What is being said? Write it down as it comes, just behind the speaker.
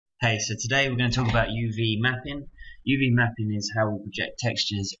Hey, so today we're going to talk about UV mapping. UV mapping is how we project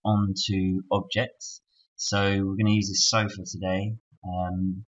textures onto objects. So we're going to use this sofa today.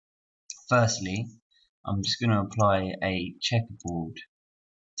 Firstly, I'm just going to apply a checkerboard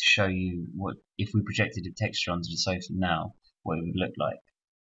to show you what if we projected a texture onto the sofa now, what it would look like.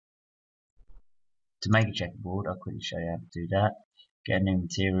 To make a checkerboard, I'll quickly show you how to do that. Get a new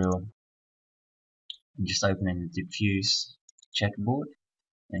material and just open in the diffuse checkerboard.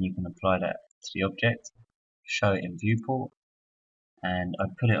 Then you can apply that to the object, show it in viewport, and I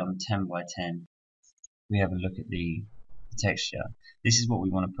put it on 10 by 10. We have a look at the texture. This is what we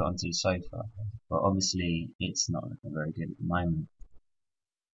want to put onto the sofa, but obviously it's not looking very good at the moment.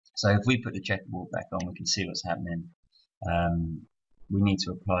 So if we put the checkerboard back on, we can see what's happening. We need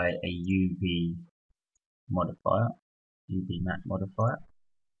to apply a UV modifier, UV map modifier,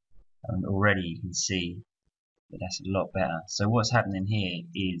 and already you can see that that's a lot better. So what's happening here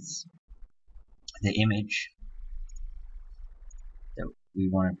is the image that we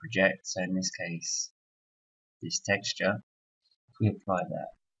want to project, so in this case this texture, if we apply that,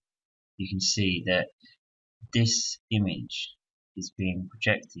 you can see that this image is being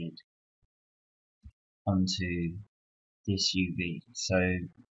projected onto this UV. So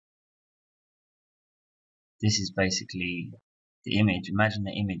this is basically the image. Imagine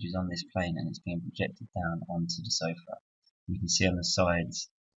the image is on this plane and it's being projected down onto the sofa. You can see on the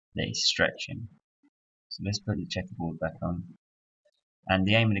sides that it's stretching. So let's put the checkerboard back on. And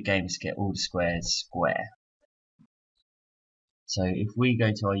the aim of the game is to get all the squares square. So if we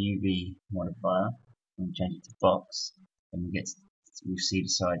go to our UV modifier and change it to box, then we'll see the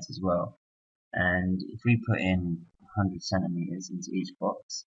sides as well. And if we put in 100 centimeters into each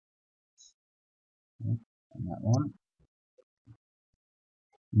box, and that one,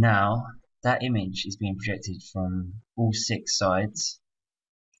 now that image is being projected from all 6 sides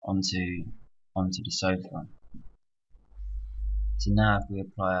onto the sofa. So now if we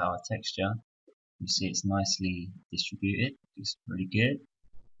apply our texture, you see it's nicely distributed. It's pretty good.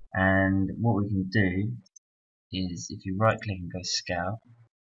 And what we can do is, if you right click and go scale,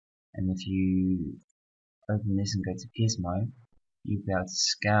 and if you open this and go to gizmo, you'll be able to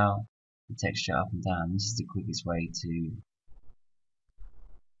scale the texture up and down. This is the quickest way to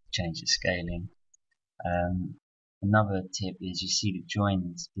change the scaling. Another tip is, you see the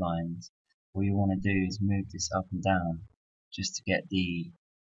join lines. What you want to do is move this up and down just to get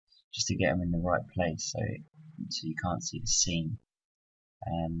them in the right place, so you can't see the seam.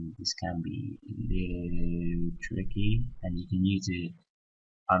 This can be a little tricky, and you can use the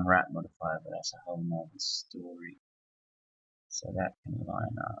unwrap modifier, but that's a whole nother story. So that can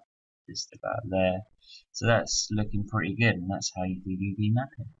line up just about there. So that's looking pretty good, and that's how you do UV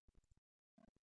mapping.